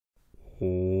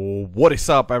What is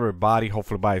up, everybody?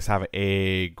 Hopefully everybody's having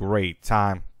a great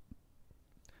time.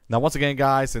 Now, once again,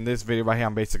 guys, in this video right here,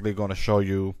 I'm basically going to show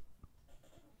you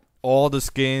all the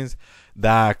skins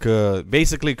that could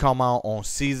basically come out on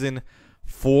season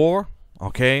 4,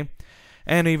 okay,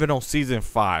 and even on season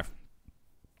 5,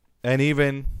 and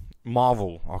even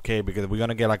Marvel, okay, because we're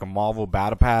gonna get like a Marvel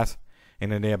Battle Pass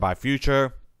in the nearby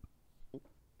future,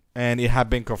 and it have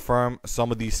been confirmed,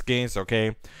 some of these skins,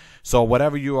 okay. So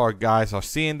whatever you are guys are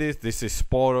seeing, this is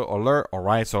spoiler alert, all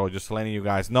right. So just letting you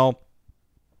guys know.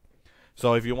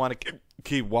 So if you want to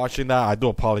keep watching that, I do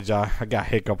apologize, I got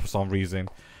hiccup for some reason.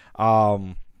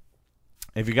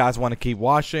 If you guys want to keep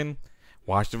watching,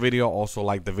 watch the video. Also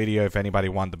like the video if anybody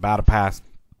won the Battle Pass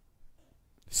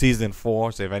season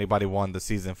 4. So if anybody won the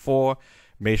season 4,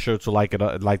 make sure to like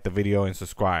it, like the video, and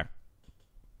subscribe.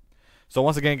 So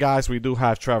once again, guys, we do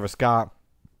have Travis Scott.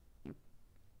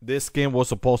 This skin was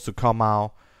supposed to come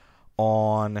out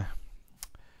on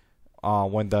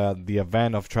when the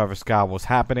event of Travis Scott was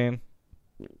happening,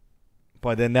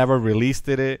 but they never released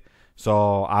it.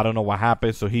 So I don't know what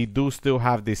happened. So he do still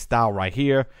have this style right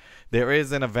here. There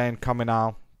is an event coming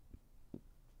out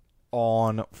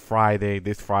on Friday,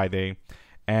 this Friday,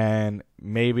 and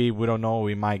maybe, we don't know,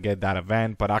 we might get that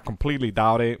event, but I completely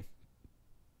doubt it.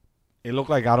 It looked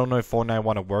like, I don't know if Fortnite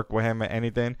want to work with him or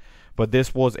anything, but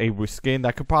this was a reskin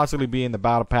that could possibly be in the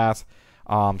Battle Pass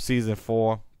season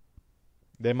 4.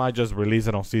 They might just release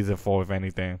it on season 4 if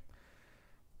anything.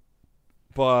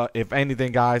 But if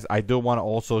anything, guys, I do want to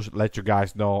also let you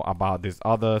guys know about this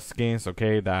other skins,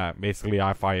 okay, that basically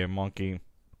iFire Monkey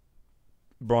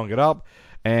brought it up,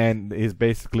 and is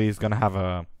basically is gonna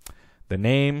have the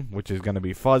name, which is gonna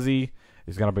be Fuzzy.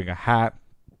 It's gonna bring a hat.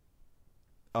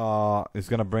 It's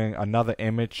gonna bring another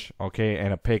image, okay,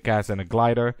 and a pickaxe and a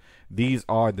glider. These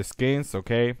are the skins,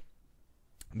 okay.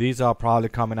 These are probably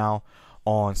coming out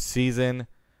on season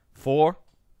 4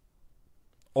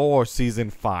 or season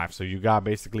 5. So you got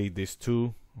basically these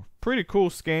two pretty cool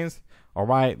skins. All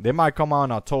right, they might come out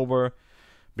in October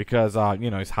because you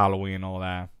know, it's Halloween and all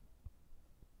that.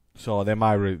 So they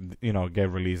might get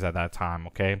released at that time,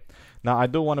 okay. Now I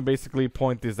do want to basically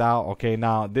point this out, okay.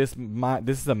 Now this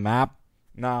is a map.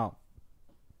 Now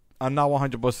I'm not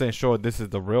 100% sure this is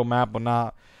the real map or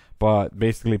not, but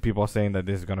basically people are saying that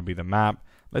this is going to be the map.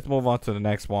 Let's move on to the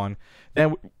next one.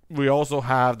 Then we also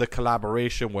have the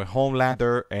collaboration with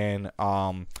Homelander, and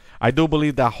I do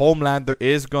believe that Homelander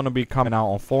is going to be coming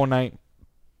out on Fortnite.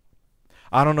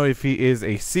 I don't know if he is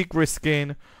a secret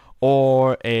skin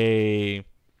or a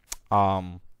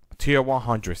tier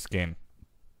 100 skin.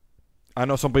 I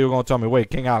know some people are going to tell me, wait,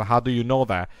 King Allen, how do you know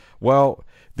that? Well,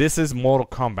 this is Mortal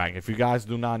Kombat. If you guys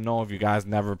do not know, if you guys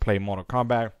never play Mortal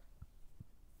Kombat,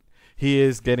 he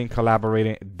is getting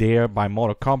collaborated there by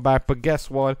Mortal Kombat. But guess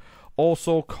what?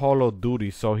 Also Call of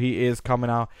Duty. So he is coming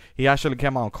out. He actually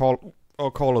came out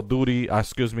on Call of Duty.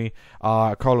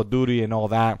 Call of Duty and all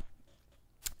that.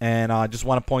 And I just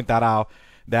want to point that out,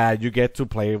 that you get to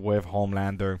play with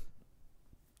Homelander.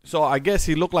 So I guess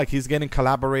he looked like he's getting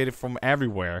collaborated from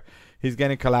everywhere. He's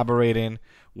getting collaborating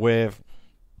with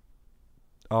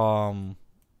you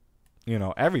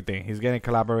know, everything. He's getting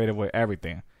collaborated with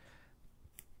everything,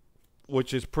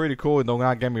 which is pretty cool. Don't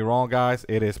not get me wrong, guys,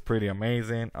 it is pretty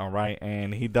amazing. All right,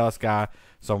 and he does got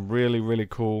some really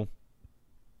cool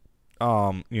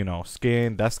you know,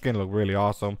 skin. That skin look really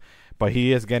awesome, but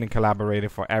he is getting collaborated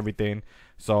for everything.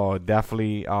 So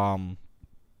definitely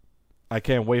I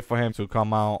can't wait for him to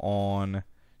come out on,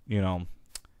 you know,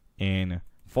 in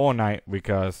Fortnite,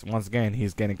 because once again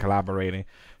he's getting collaborating.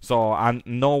 So I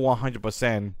know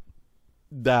 100%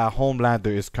 that Homelander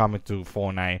is coming to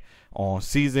Fortnite on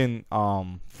season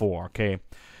 4, okay.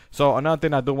 So another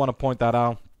thing I do want to point that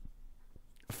out,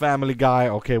 Family Guy,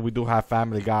 okay, we do have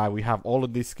Family Guy. We have all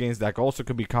of these skins that also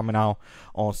could be coming out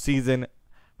on season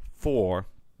 4,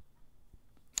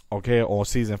 okay, or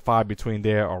season 5, between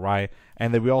there. All right,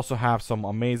 and then we also have some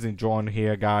amazing drawing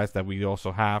here, guys, that we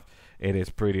also have. It is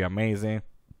pretty amazing.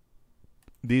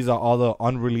 These are other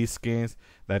unreleased skins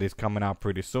that is coming out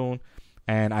pretty soon,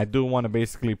 and I do want to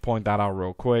basically point that out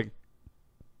real quick,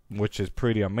 which is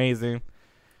pretty amazing.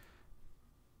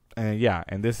 And yeah,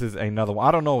 and this is another one.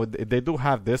 I don't know, they do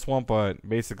have this one, but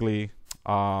basically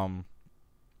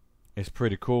it's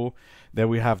pretty cool. Then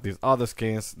we have these other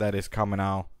skins that is coming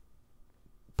out,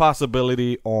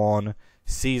 possibility on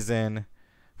season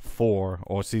 4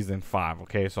 or season 5,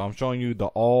 okay. So I'm showing you the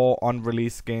all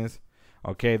unreleased skins,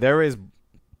 okay. There is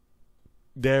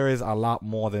a lot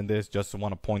more than this, just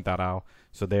want to point that out.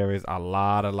 So there is a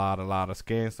lot of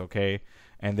skins, okay,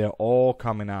 and they're all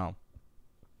coming out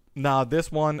Now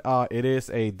this one, it is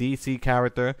a DC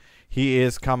character. He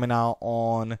is coming out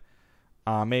on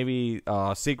maybe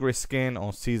secret skin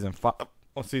on season 5.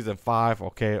 On season 5,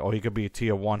 okay, or he could be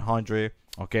tier 100.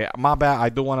 Okay, my bad. I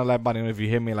do want to let everybody know if you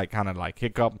hear me like kind of like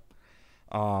hiccup.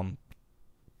 I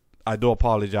do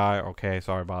apologize. Okay,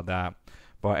 sorry about that.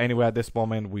 But anyway, at this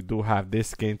moment, we do have this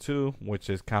skin too, which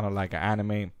is kind of like an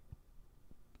anime.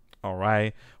 All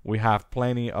right, we have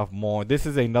plenty of more. This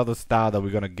is another style that we're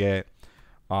gonna get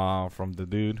from the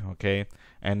dude. Okay,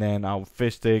 and then our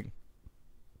fish stick,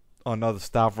 another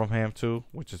style from him too,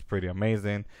 which is pretty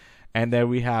amazing. And then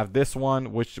we have this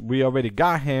one, which we already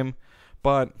got him,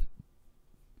 but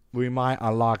we might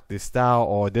unlock this style,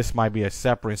 or this might be a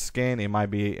separate skin. It might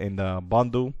be in the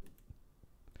bundle.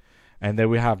 And then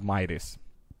we have Midas,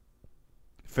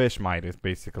 fish Midas,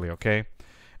 basically. Okay,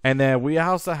 and then we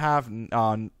also have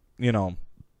you know,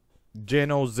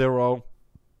 Geno Zero.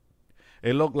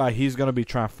 It looked like he's gonna be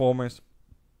Transformers,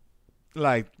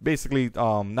 like basically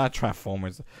not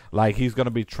Transformers, like he's gonna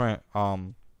be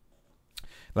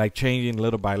like changing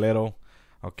little by little.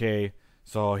 Okay,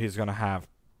 so he's gonna have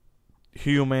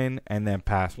human, and then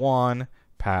pass 1,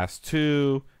 pass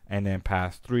 2, and then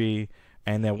pass 3,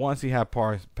 and then once he have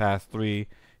pass 3,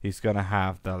 he's gonna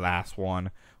have the last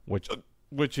one, which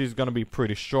is gonna be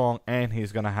pretty strong, and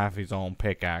he's gonna have his own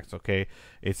pickaxe. Okay,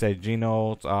 it says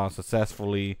Geno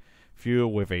successfully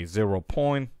fueled with a 0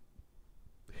 point.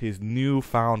 His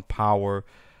newfound power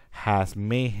has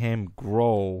made him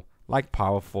grow like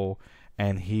powerful,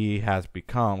 and he has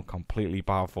become completely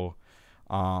powerful.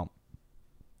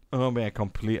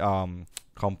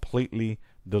 Completely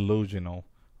delusional.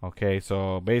 Okay,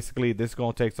 so basically this is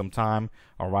gonna take some time.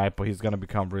 All right, but he's gonna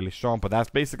become really strong. But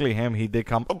that's basically him. He did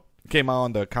came out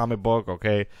in the comic book.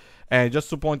 Okay, and just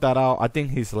to point that out, I think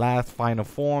his last final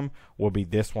form will be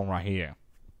this one right here.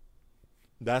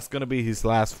 That's gonna be his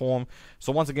last form.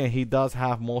 So once again, he does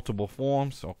have multiple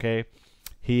forms. Okay,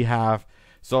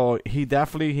 so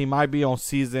he might be on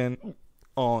season.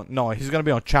 Oh no, he's gonna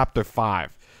be on chapter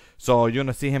 5. So you're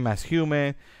gonna see him as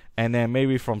human, and then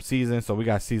maybe from season. So we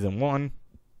got season 1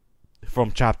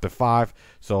 from chapter 5.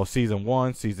 So season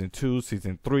 1, season 2,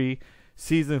 season 3,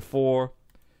 season 4,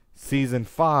 season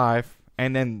 5,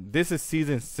 and then this is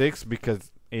season 6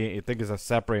 because I think it's a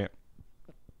separate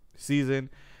season.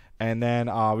 And then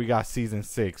we got season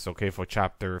 6, okay, for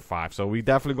chapter 5. So we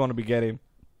definitely going to be getting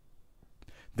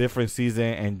different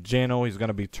season, and Geno is going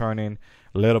to be turning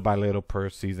little by little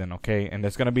per season, okay? And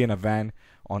there's going to be an event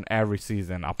on every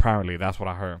season. Apparently, that's what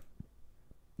I heard.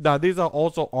 Now, these are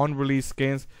also unreleased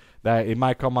skins that it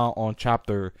might come out on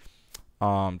chapter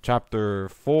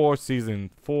 4,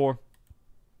 season 4.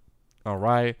 All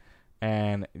right,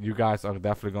 and you guys are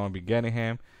definitely going to be getting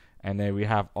him. And then we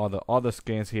have all the other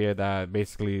skins here that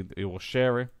basically it will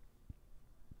share it.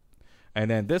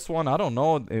 And then this one, I don't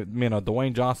know.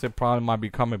 Dwayne Johnson probably might be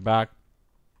coming back,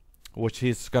 which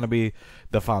is going to be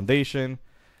the foundation.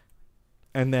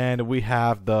 And then we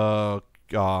have the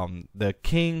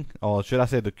king, or should I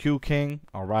say the Q King?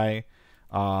 All right,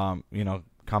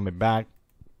 coming back,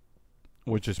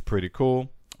 which is pretty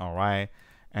cool. All right,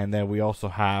 and then we also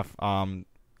have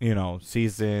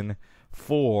season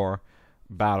 4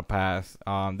 Battle Pass.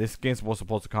 This skin was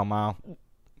supposed to come out,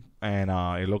 and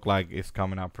it looked like it's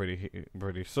coming out pretty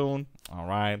soon. All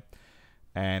right,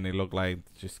 and it looked like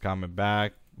she's coming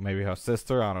back. Maybe her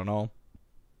sister, I don't know.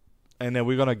 And then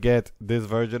we're gonna get this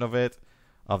version of it,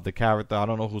 of the character. I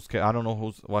don't know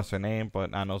what's her name,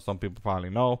 but I know some people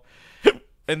probably know.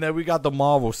 And then we got the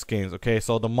Marvel skins. Okay,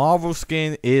 so the Marvel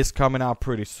skin is coming out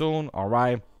pretty soon. All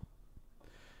right.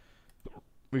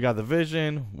 We got the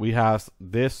Vision. We have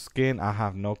this skin. I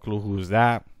have no clue who's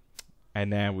that.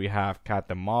 And then we have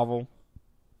Captain Marvel.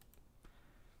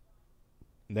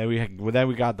 Then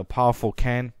we got the powerful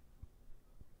Ken.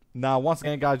 Now, once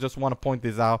again, guys, just want to point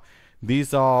this out.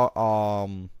 These are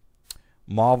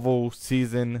Marvel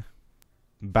season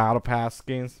Battle Pass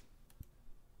skins,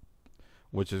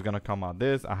 which is gonna come out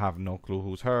this. I have no clue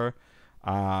who's her.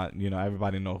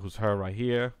 Everybody know who's her right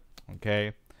here.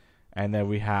 Okay. And then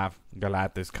we have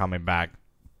Galactus coming back.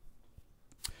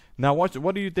 Now, what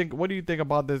do you think? What do you think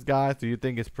about this, guys? Do you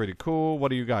think it's pretty cool? What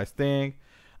do you guys think?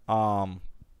 Are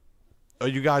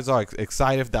you guys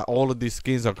excited that all of these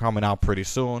skins are coming out pretty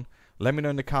soon? Let me know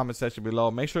in the comment section below.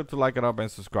 Make sure to like it up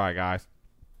and subscribe, guys.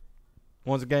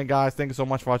 Once again, guys, thank you so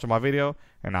much for watching my video,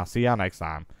 and I'll see y'all next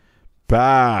time.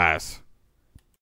 Bye.